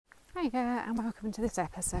Hi there, and welcome to this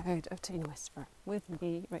episode of Teen Whisperer with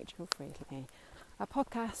me, Rachel Friedley, a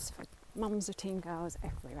podcast for mums of teen girls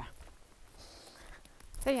everywhere.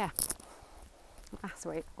 So yeah, last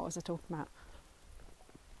week what was I talking about?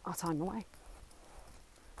 Our time away.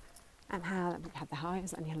 And how we had the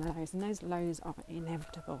highs and the lows, and those lows are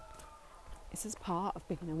inevitable. It's just part of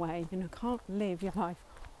being away. You can't live your life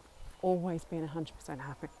always being 100%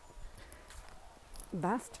 happy.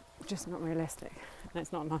 That's just not realistic, and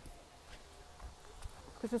it's not enough.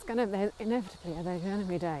 Because there inevitably are going to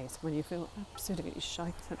be days when you feel absolutely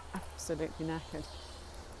shite and absolutely knackered.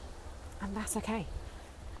 And that's okay.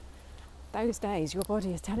 Those days your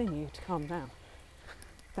body is telling you to calm down.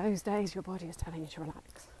 Those days your body is telling you to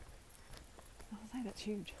relax. I'll say that's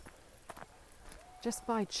huge. Just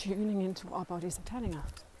by tuning into what our bodies are telling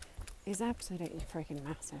us is absolutely freaking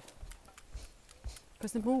massive.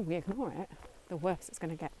 Because the more we ignore it, the worse it's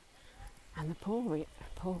going to get. And the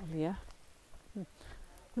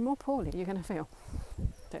more poorly you're going to feel.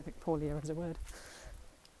 Don't think poorlier is a word.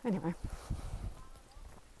 Anyway.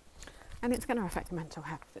 And it's going to affect your mental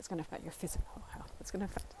health. It's going to affect your physical health. It's going to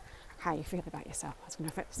affect how you feel about yourself. It's going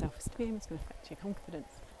to affect your self-esteem. It's going to affect your confidence.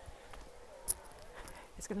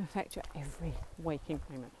 It's going to affect your every waking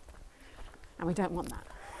moment. And we don't want that.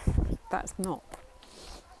 That's not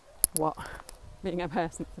what being a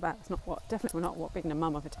person is about. It's definitely not what being a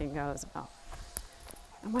mum of a teen girl is about.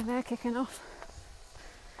 And when they're kicking off,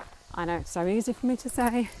 I know it's so easy for me to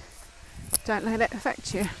say, don't let it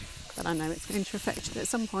affect you, but I know it's going to affect you at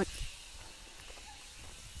some point.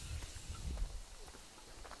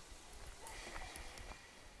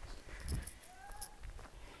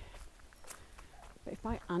 But if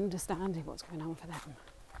by understanding what's going on for them,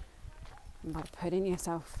 and by putting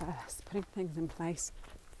yourself first, putting things in place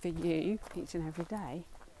for you each and every day,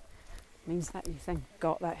 means that you've then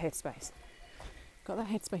got that headspace. Got that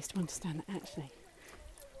headspace to understand that actually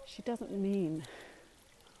she doesn't mean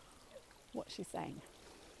what she's saying.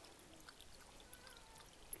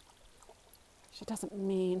 She doesn't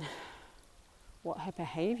mean what her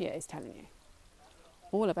behaviour is telling you.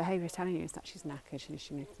 All her behaviour is telling you is that she's knackered and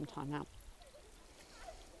she needs some time out.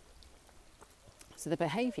 So the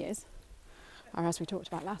behaviours, or as we talked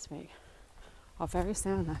about last week, are very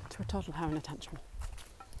similar to a toddler having a tantrum.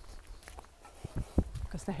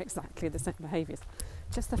 Because they're exactly the same behaviours.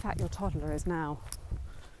 Just the fact your toddler is now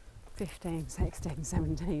 15, 16,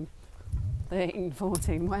 17, 13,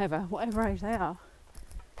 14, whatever age they are,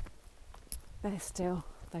 they're still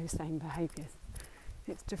those same behaviours.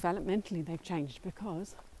 It's developmentally they've changed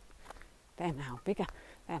because they're now bigger,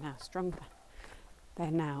 they're now stronger, they're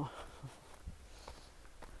now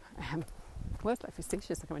words like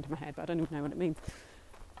facetious are coming to my head, but I don't even know what it means.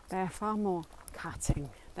 They're far more cutting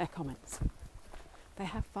their comments. They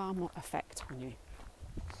have far more effect on you.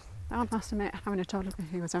 Now, I must admit, having a toddler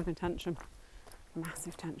who was having a tantrum, a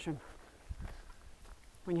massive tantrum,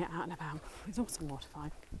 when you're out and about, is also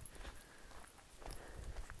mortifying.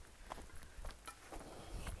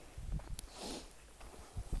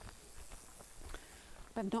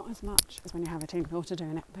 But not as much as when you have a teen daughter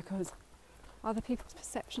doing it, because other people's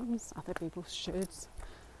perceptions, other people's shoulds,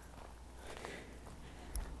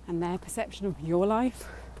 and their perception of your life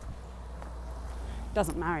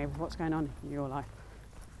doesn't marry with what's going on in your life.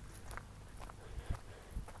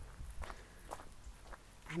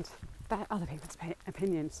 And they're other people's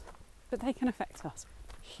opinions, but they can affect us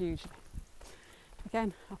hugely.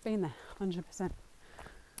 Again, I've been there 100%.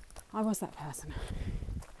 I was that person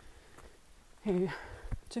who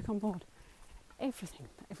took on board everything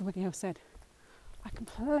that everybody else said. I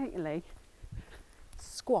completely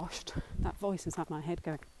squashed that voice inside my head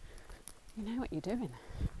going, you know what you're doing.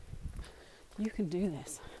 You can do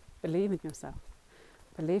this. Believe in yourself.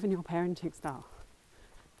 Believe in your parenting style.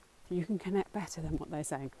 You can connect better than what they're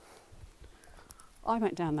saying. I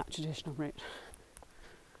went down that traditional route.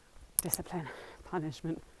 Discipline,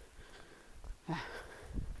 punishment. I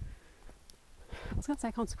was going to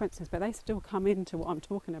say consequences, but they still come into what I'm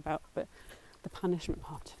talking about. But the punishment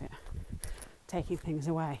part of it, taking things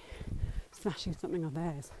away, smashing something of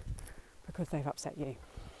theirs because they've upset you.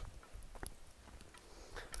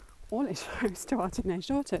 All it shows to our teenage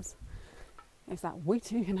daughters is that we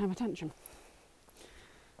too can have a tantrum.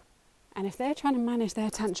 And if they're trying to manage their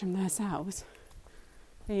tantrum themselves,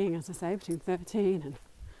 being, as I say, between 13 and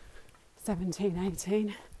 17,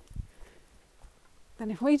 18,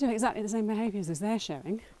 then if we do exactly the same behaviours as they're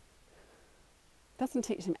showing, it doesn't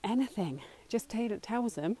teach them anything. It just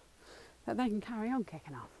tells them that they can carry on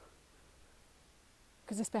kicking off.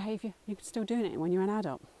 Because this behaviour, you can still doing it when you're an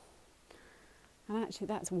adult. And actually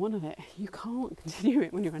that's one of it. You can't continue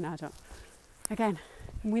it when you're an adult. Again,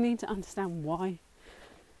 And we need to understand why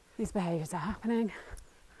these behaviours are happening,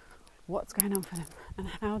 what's going on for them, and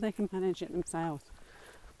how they can manage it themselves.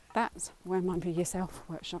 That's where my Be Yourself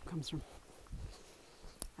workshop comes from.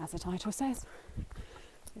 As the title says,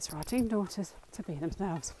 it's for our teen daughters to be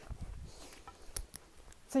themselves.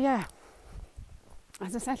 So yeah,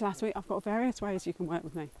 as I said last week, I've got various ways you can work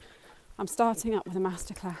with me. I'm starting up with a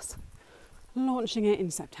masterclass, launching it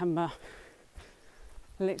in September,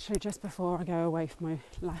 literally just before I go away for my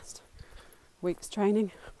last week's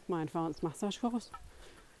training, my advanced massage course.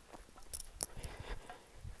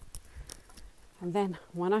 And then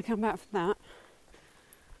when I come back from that,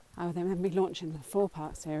 I will then be launching the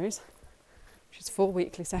 4-part series, which is 4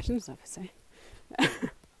 weekly sessions, obviously,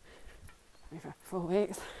 over 4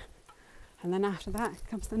 weeks. And then after that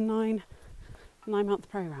comes the 9-month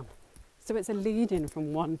program. So it's a lead-in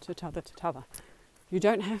from one to t'other to t'other. You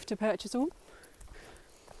don't have to purchase all.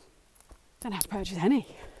 Don't have to purchase any.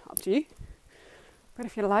 Up to you. But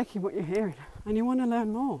if you're liking what you're hearing and you want to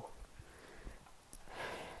learn more,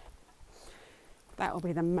 that will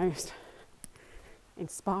be the most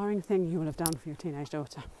inspiring thing you will have done for your teenage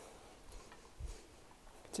daughter.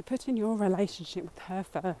 To put in your relationship with her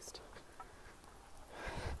first.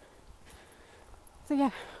 So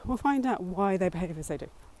yeah, we'll find out why they behave as they do.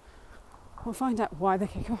 We'll find out why they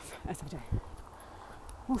kick off as they do.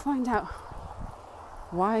 We'll find out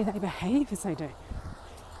why they behave as they do.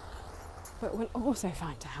 But we'll also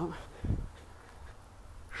find out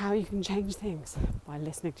how you can change things by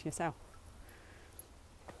listening to yourself.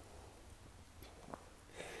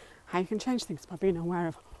 How you can change things by being aware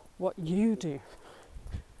of what you do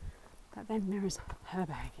that then mirrors her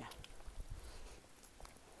behaviour.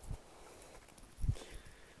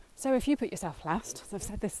 So if you put yourself last, as I've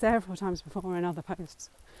said this several times before in other posts,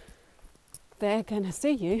 they're going to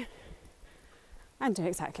see you and do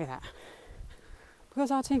exactly that.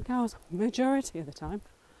 Because our teen girls, majority of the time,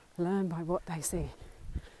 learn by what they see.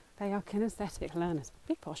 They are kinesthetic learners.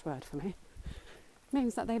 Big posh word for me. It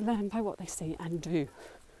means that they learn by what they see and do.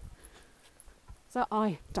 So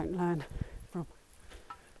I don't learn from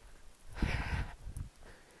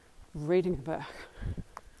reading a book.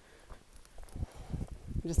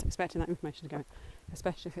 I'm just expecting that information to go,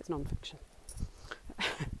 especially if it's non-fiction.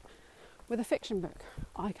 With a fiction book,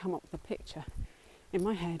 I come up with a picture in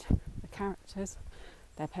my head, the characters,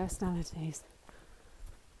 their personalities,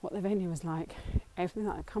 what the venue was like, everything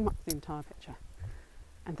that I come up with the entire picture,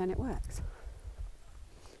 and then it works.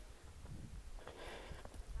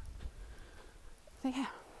 So yeah.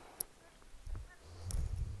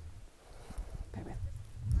 Bear with.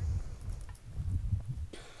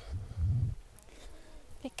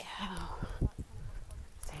 Big cow.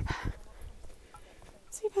 Zebra.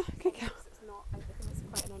 Zebra, good cow. It's not, I think it's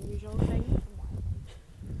quite an unusual thing.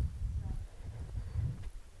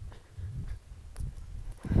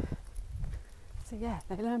 So yeah,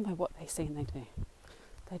 they learn by what they see and they do.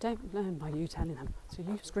 They don't learn by you telling them. So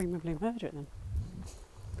you scream and blue murder at them.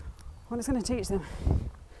 What it's going to teach them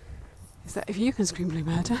is that if you can scream blue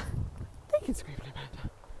murder, they can scream blue murder.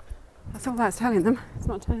 That's all that's telling them. It's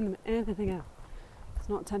not telling them anything else. It's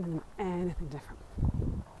not telling them anything different.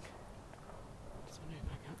 Just want to move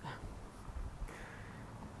back up there.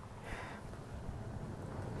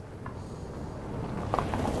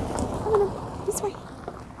 Come on, this way.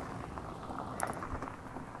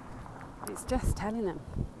 It's just telling them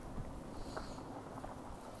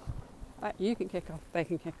that you can kick off, they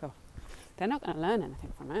can kick off. They're not going to learn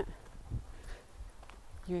anything from it.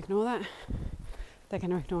 You ignore that, they're going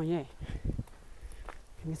to ignore you.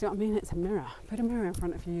 And you see what I mean? It's a mirror. Put a mirror in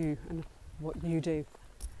front of you and what you do,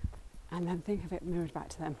 and then think of it mirrored back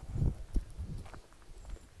to them.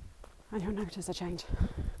 And you'll notice a change.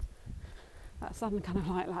 That sudden kind of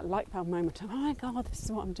like that light bulb moment of, oh my God, this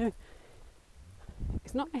is what I'm doing.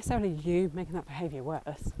 It's not necessarily you making that behaviour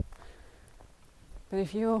worse, but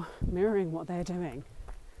if you're mirroring what they're doing,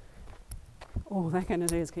 all they're going to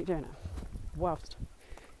do is keep doing it. Whilst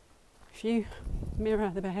if you mirror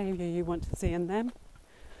the behaviour you want to see in them,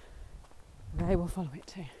 they will follow it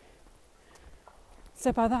too.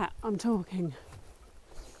 So by that, I'm talking,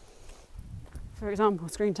 for example,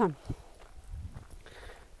 screen time.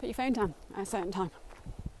 Put your phone down at a certain time.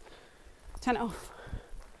 Turn it off.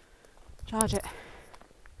 Charge it.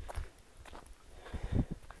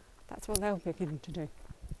 That's what they'll begin to do.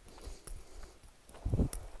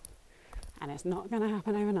 And it's not going to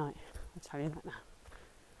happen overnight. I'll tell you that now.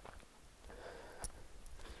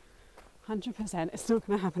 100% it's not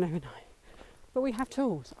going to happen overnight. But we have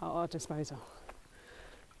tools at our disposal.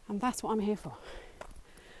 And that's what I'm here for.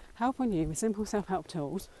 Helping you with simple self-help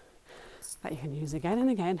tools that you can use again and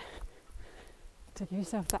again to give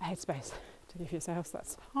yourself that headspace, to give yourself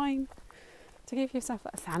that time, to give yourself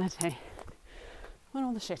that sanity when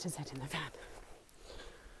all the shit is hitting the fan.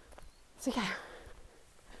 So yeah,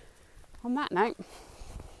 on that note,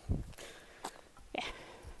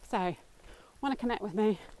 so want to connect with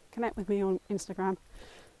me on Instagram,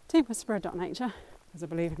 teamwhisperer.nature, because I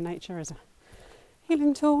believe in nature as a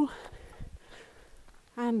healing tool,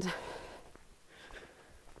 and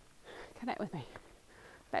connect with me.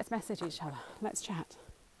 Let's message each other, let's chat,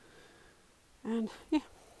 and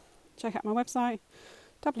check out my website,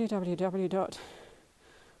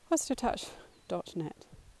 www.positivetouch.net.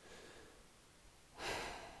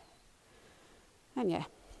 And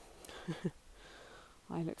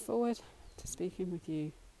I look forward to speaking with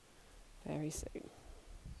you very soon.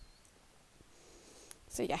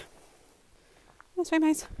 So that's right,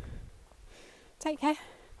 mates. Take care,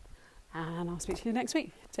 and I'll speak to you next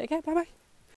week. Take care, bye bye.